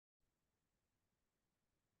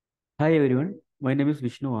Hi everyone, my name is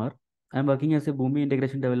Vishnu R. I'm working as a Boomi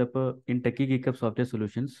integration developer in Techie GitHub Software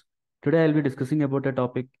Solutions. Today I'll be discussing about a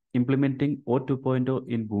topic implementing OAuth 2.0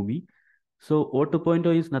 in Boomi. So OAuth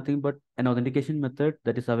 2.0 is nothing but an authentication method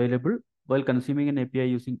that is available while consuming an API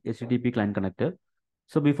using HTTP client connector.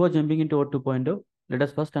 So before jumping into OAuth 2.0, let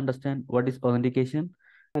us first understand what is authentication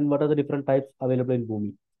and what are the different types available in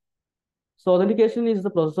Boomi. So authentication is the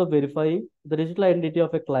process of verifying the digital identity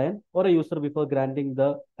of a client or a user before granting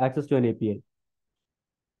the access to an API.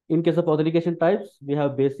 In case of authentication types, we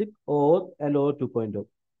have basic, OAuth, and OAuth 2.0.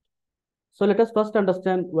 So let us first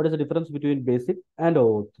understand what is the difference between basic and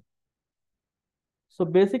OAuth. So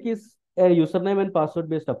basic is a username and password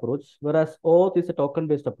based approach, whereas OAuth is a token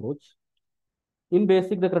based approach. In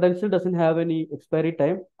basic, the credential doesn't have any expiry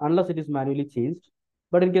time unless it is manually changed.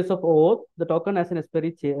 But in case of OAuth, the token has an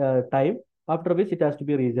expiry time after which it has to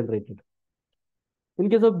be regenerated. In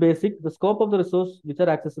case of basic, the scope of the resource which are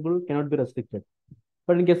accessible cannot be restricted.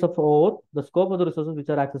 But in case of OAuth, the scope of the resources which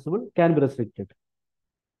are accessible can be restricted.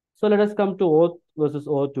 So let us come to OAuth versus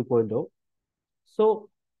OAuth 2.0. So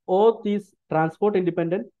OAuth is transport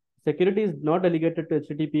independent. Security is not delegated to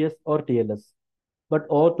HTTPS or TLS. But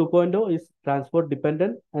OAuth 2.0 is transport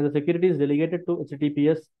dependent and the security is delegated to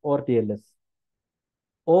HTTPS or TLS.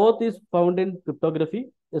 OAuth is found in cryptography,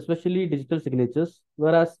 especially digital signatures,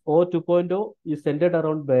 whereas OAuth 2.0 is centered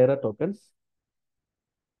around bearer tokens.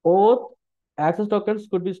 OAuth access tokens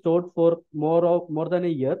could be stored for more than a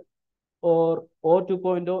year, or OAuth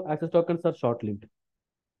 2.0 access tokens are short-lived.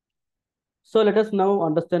 So let us now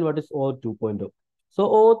understand what is OAuth 2.0. So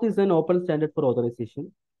OAuth is an open standard for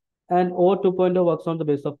authorization, and OAuth 2.0 works on the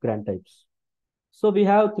basis of grant types. So we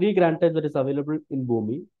have three grant types that is available in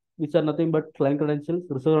Boomi, which are nothing but client credentials,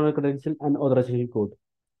 resource owner credential, and authorization code.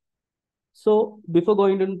 So before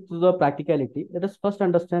going into the practicality, let us first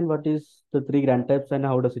understand what is the three grant types and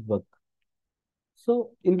how does it work.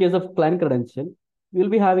 So in case of client credential, we will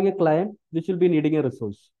be having a client which will be needing a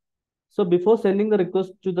resource. So before sending the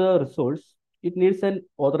request to the resource, it needs an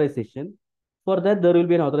authorization. For that, there will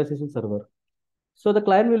be an authorization server. So the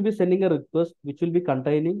client will be sending a request which will be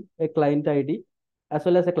containing a client ID as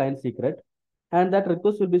well as a client secret. And that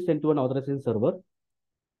request will be sent to an authorization server.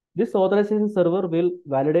 This authorization server will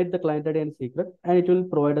validate the client ID and secret and it will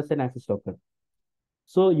provide us an access token.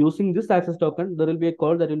 So using this access token, there will be a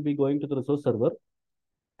call that will be going to the resource server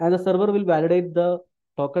and the server will validate the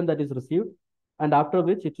token that is received and after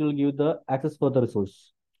which it will give the access for the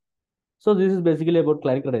resource. So this is basically about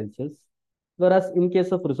client credentials. Whereas in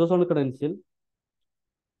case of resource owner credential,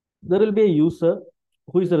 there will be a user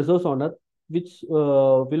who is the resource owner, which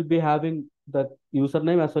will be having the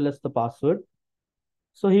username as well as the password.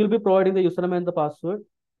 So he will be providing the username and the password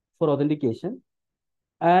for authentication.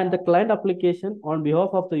 And the client application on behalf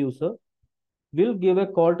of the user will give a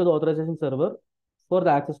call to the authorization server for the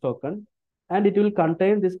access token. And it will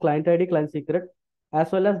contain this client ID, client secret,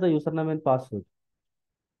 as well as the username and password.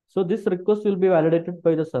 So this request will be validated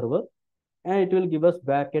by the server and it will give us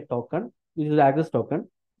back a token, which is the access token.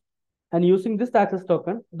 And using this access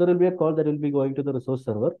token, there will be a call that will be going to the resource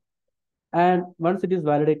server. And once it is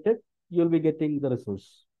validated, you'll be getting the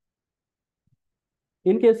resource.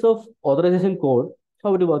 In case of authorization code,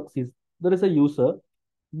 how it works is there is a user,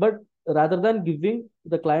 but rather than giving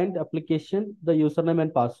the client application the username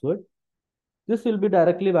and password, this will be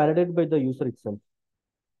directly validated by the user itself.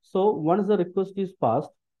 So once the request is passed,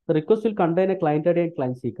 the request will contain a client ID and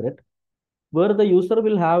client secret, where the user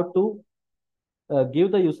will have to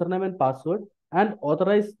give the username and password and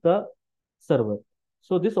authorize the server.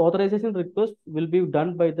 So this authorization request will be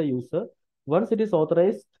done by the user. Once it is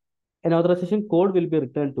authorized, an authorization code will be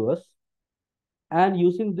returned to us. And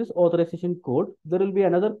using this authorization code, there will be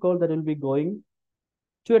another call that will be going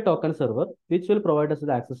to a token server, which will provide us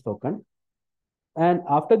the access token. And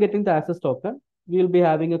after getting the access token, we will be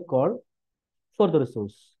having a call for the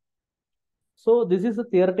resource. So this is the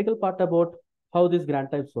theoretical part about how these grant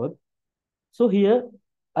types work. So here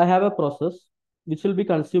I have a process which will be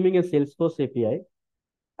consuming a Salesforce API.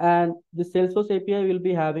 And the Salesforce API will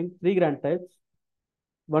be having three grant types.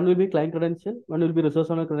 One will be client credential, one will be resource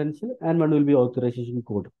owner credential, and one will be authorization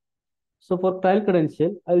code. So for client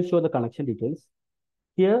credential, I will show the connection details.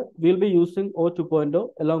 Here we'll be using OAuth 2.0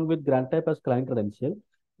 along with grant type as client credential,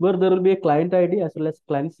 where there will be a client ID as well as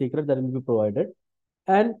client secret that will be provided.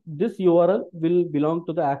 And this URL will belong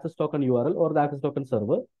to the access token URL or the access token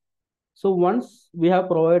server. So once we have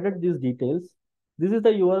provided these details, this is the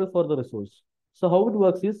URL for the resource. So how it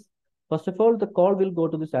works is, first of all, the call will go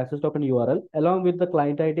to this access token URL along with the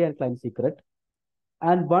client ID and client secret.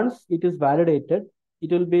 And once it is validated,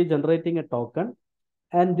 it will be generating a token.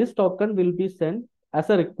 And this token will be sent as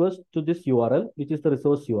a request to this URL, which is the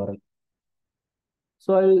resource URL.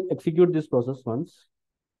 So I'll execute this process once.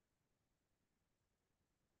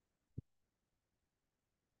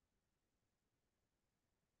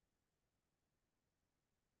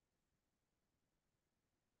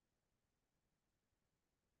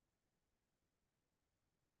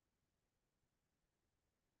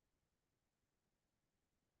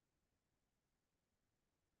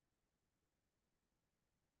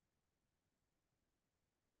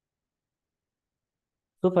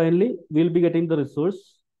 So finally, we'll be getting the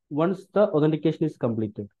resource once the authentication is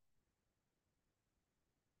completed.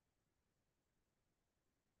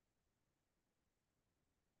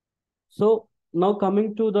 So now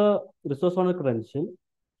coming to the resource owner credential,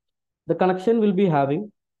 the connection will be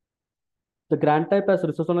having the grant type as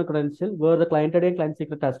resource owner credential where the client ID and client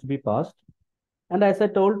secret has to be passed. And as I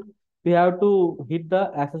told, we have to hit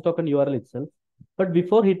the access token URL itself. But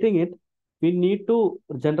before hitting it, we need to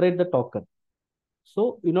generate the token.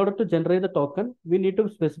 So in order to generate the token, we need to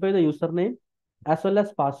specify the username as well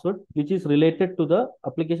as password, which is related to the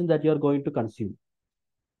application that you are going to consume.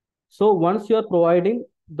 So once you are providing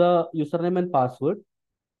the username and password,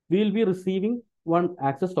 we will be receiving one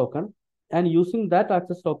access token, and using that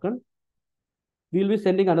access token, we will be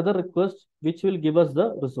sending another request, which will give us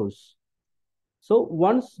the resource. So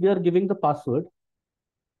once we are giving the password,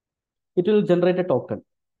 it will generate a token.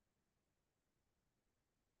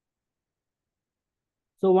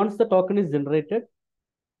 So once the token is generated,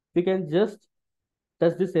 we can just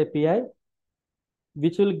test this API,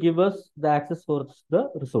 which will give us the access for the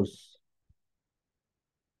resource.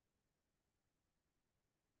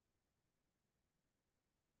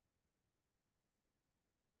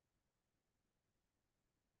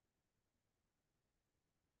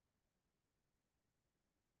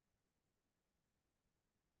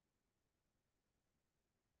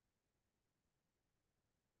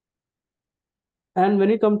 And when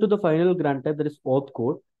you come to the final grant type, that is OAUTH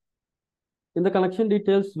code. In the connection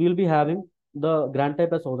details, we'll be having the grant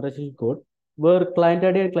type as authorization code, where client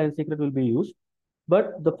ID and client secret will be used.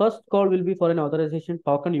 But the first call will be for an authorization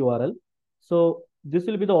token URL. So this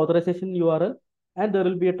will be the authorization URL, and there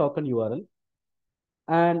will be a token URL.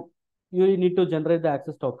 And you need to generate the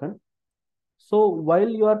access token. So while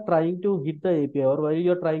you are trying to hit the API or while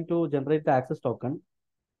you are trying to generate the access token,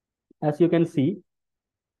 as you can see,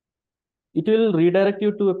 it will redirect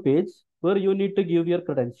you to a page where you need to give your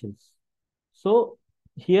credentials. So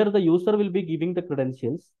here the user will be giving the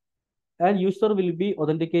credentials and user will be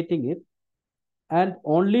authenticating it. And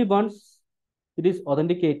only once it is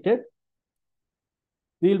authenticated,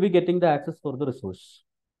 we will be getting the access for the resource.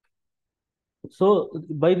 So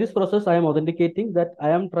by this process, I am authenticating that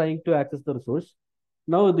I am trying to access the resource.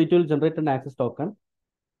 Now it will generate an access token.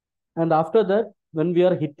 And after that, when we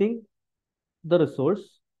are hitting the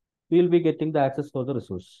resource, we will be getting the access for the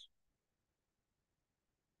resource.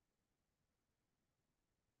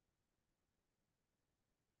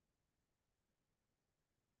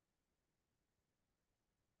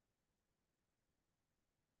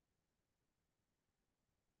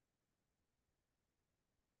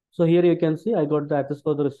 So here you can see I got the access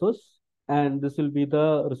for the resource, and this will be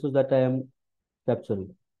the resource that I am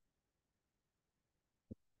capturing.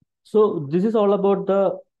 So this is all about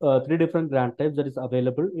the three different grant types that is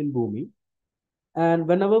available in Boomi. And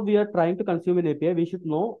whenever we are trying to consume an API, we should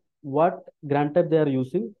know what grant type they are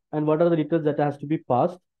using and what are the details that has to be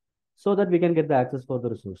passed so that we can get the access for the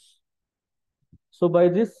resource. So by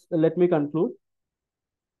this, let me conclude.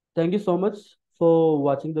 Thank you so much for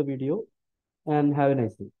watching the video and have a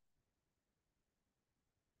nice day.